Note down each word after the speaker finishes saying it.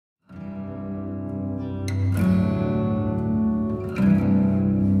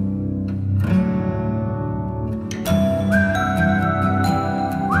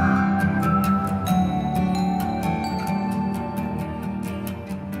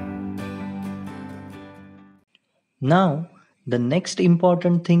Now, the next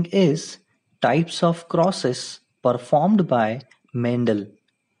important thing is types of crosses performed by Mendel.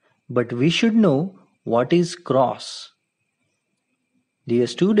 But we should know what is cross. Dear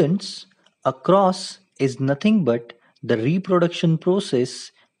students, a cross is nothing but the reproduction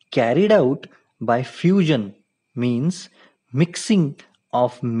process carried out by fusion, means mixing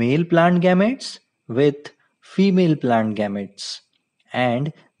of male plant gametes with female plant gametes,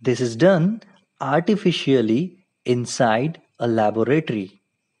 and this is done artificially inside a laboratory.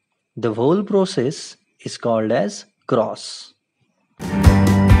 The whole process is called as cross.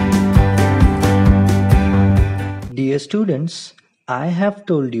 Dear students, I have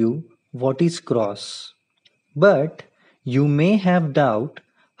told you what is cross, but you may have doubt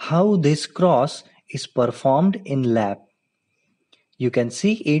how this cross is performed in lab. You can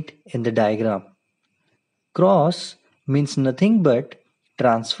see it in the diagram. Cross means nothing but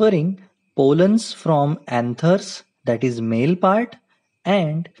transferring pollens from anthers, that is male part,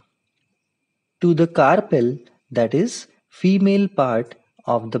 and to the carpel, that is female part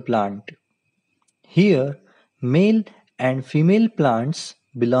of the plant. Here, male and female plants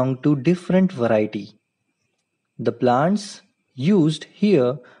belong to different variety. The plants used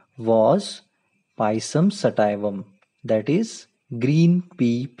here was Pisum sativum, that is green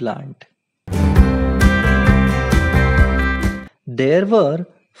pea plant. There were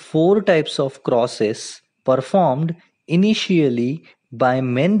 4 types of crosses performed initially by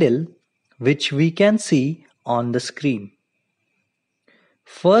Mendel, which we can see on the screen.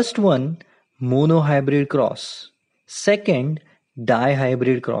 First one, monohybrid cross. Second,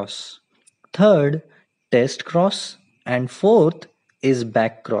 dihybrid cross. Third, test cross. And fourth is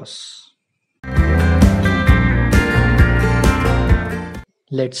back cross.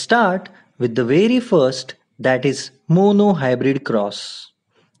 Let's start with the very first, that is monohybrid cross.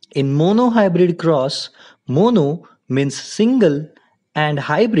 In monohybrid cross, mono means single and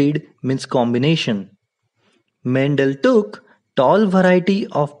hybrid means combination. Mendel took tall variety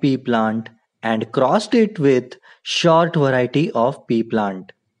of pea plant and crossed it with short variety of pea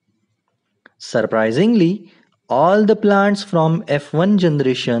plant. Surprisingly, all the plants from F1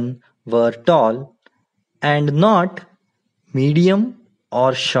 generation were tall and not medium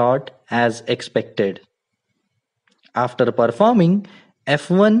or short as expected. After performing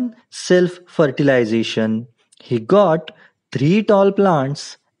F1 self-fertilization, he got 3 tall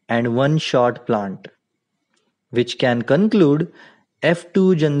plants and 1 short plant, which can conclude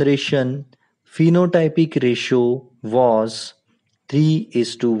F2 generation phenotypic ratio was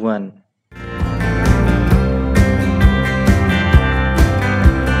 3:1.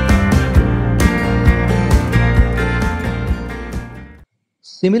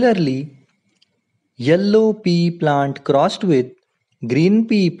 Similarly, yellow pea plant crossed with green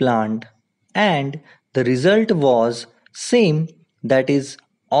pea plant and the result was same, that is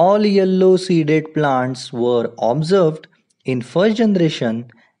all yellow seeded plants were observed in first generation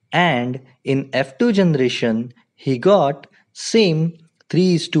and in F2 generation he got same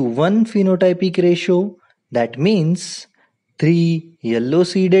 3:1 phenotypic ratio, that means 3 yellow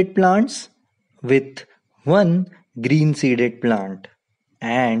seeded plants with 1 green seeded plant,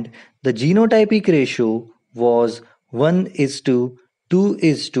 and the genotypic ratio was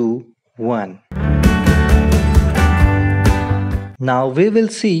 1:2:1. Now we will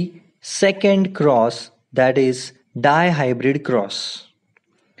see second cross, that is dihybrid cross.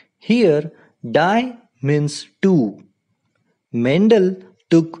 Here di means 2. Mendel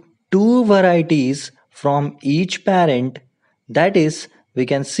took 2 varieties from each parent, that is we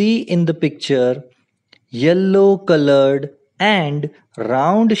can see in the picture yellow colored and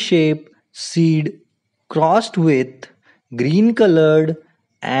round shaped seed crossed with green colored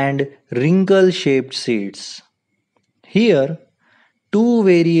and wrinkle shaped seeds. Here 2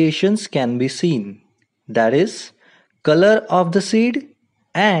 variations can be seen, that is color of the seed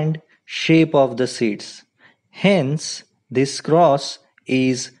and shape of the seeds. Hence this cross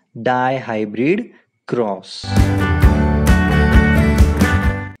is dihybrid cross.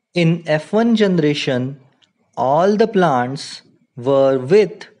 In F1 generation, all the plants were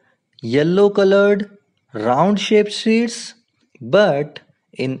with yellow colored round shaped seeds, but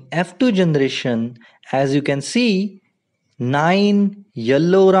in F2 generation, as you can see, 9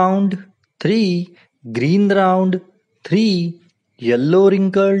 yellow round, 3 green round, 3 yellow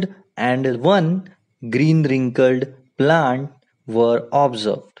wrinkled and 1 green wrinkled plant were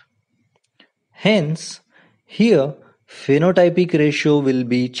observed. Hence, here phenotypic ratio will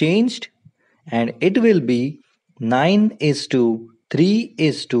be changed and it will be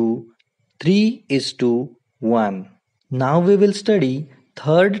 9:3:3:1. Now we will study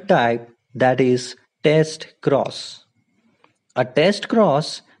third type, that is Test cross. A test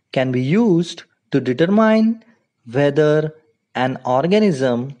cross can be used to determine whether an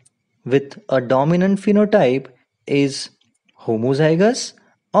organism with a dominant phenotype is homozygous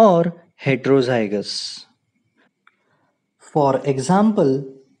or heterozygous. For example,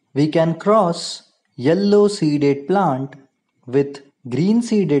 we can cross yellow seeded plant with green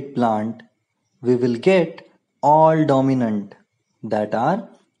seeded plant. We will get all dominant, that are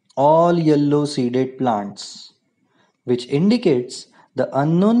all yellow seeded plants, which indicates the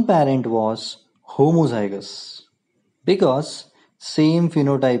unknown parent was homozygous because same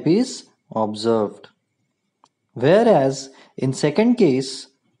phenotype is observed. Whereas in second case,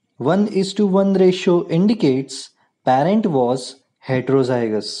 1:1 ratio indicates parent was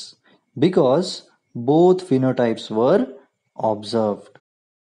heterozygous because both phenotypes were observed.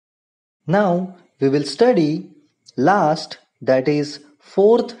 Now we will study last, that is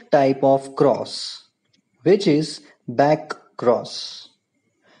fourth type of cross, which is back cross.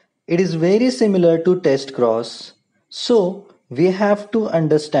 It is very similar to test cross, so we have to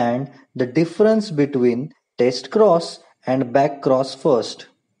understand the difference between test cross and back cross first.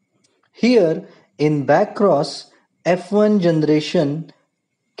 Here in back cross, F1 generation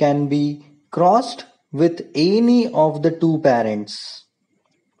can be crossed with any of the two parents,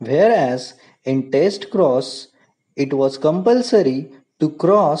 whereas in test cross it was compulsory to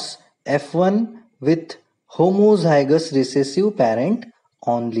cross F1 with homozygous recessive parent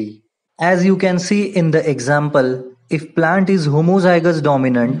only. As you can see in the example, if plant is homozygous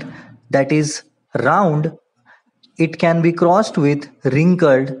dominant, that is round, it can be crossed with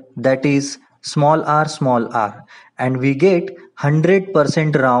wrinkled, that is small r, and we get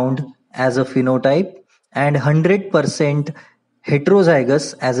 100% round as a phenotype and 100%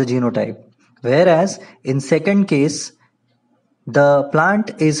 heterozygous as a genotype. Whereas in second case, the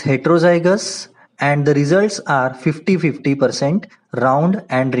plant is heterozygous and the results are 50-50% round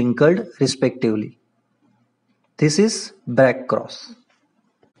and wrinkled respectively. This is back cross.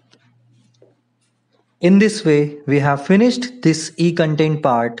 In this way, we have finished this e-content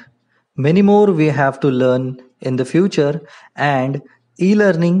part. Many more we have to learn in the future, and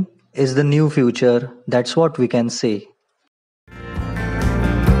e-learning is the new future. That's what we can say.